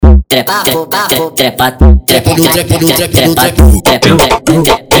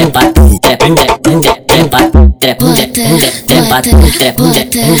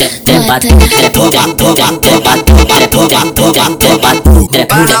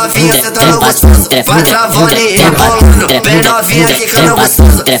Pra novinha sentando gostoso, vai travando e rebolando. Bem novinha quicando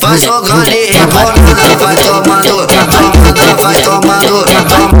gostoso, vai jogando e rebolando. Vai tomando, vai tomando.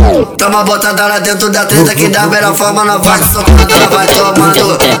 Toma botada lá dentro da treta que da melhor forma não vai socando. Vai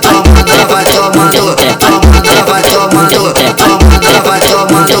tomando, vai tomando, vai tomando, vai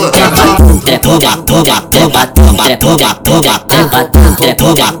tomando. Toma, toma, toma, toma, toma, toma, toma,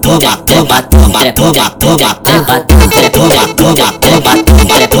 toma, toma, toma, toma, toma, toma, toma, toma, toma,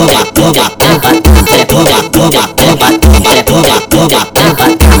 toma, toma, toma,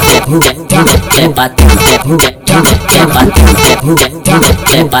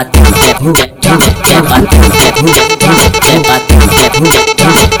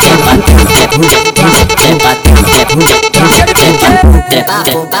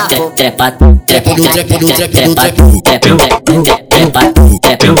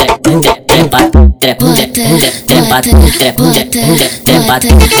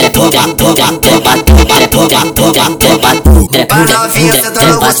 Pra novinha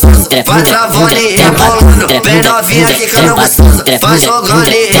sentando gostoso, vai travando e rebolando. Bem novinha quicando gostoso, vai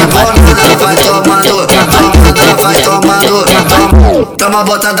jogando e rebolando. Vai tomando, vai tomando. Toma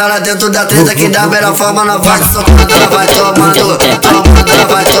botada lá dentro da treta que da melhor forma não vai socando. Vai tomando,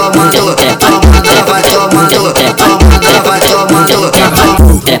 vai tomando, vai tomando, vai tomando.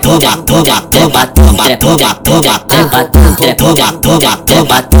 Toma, toma, toma, toma, toma, toma, toma, toma, toma, toma, toma,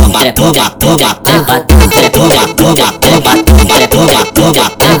 toma, toma, toma, toma, toma, toma,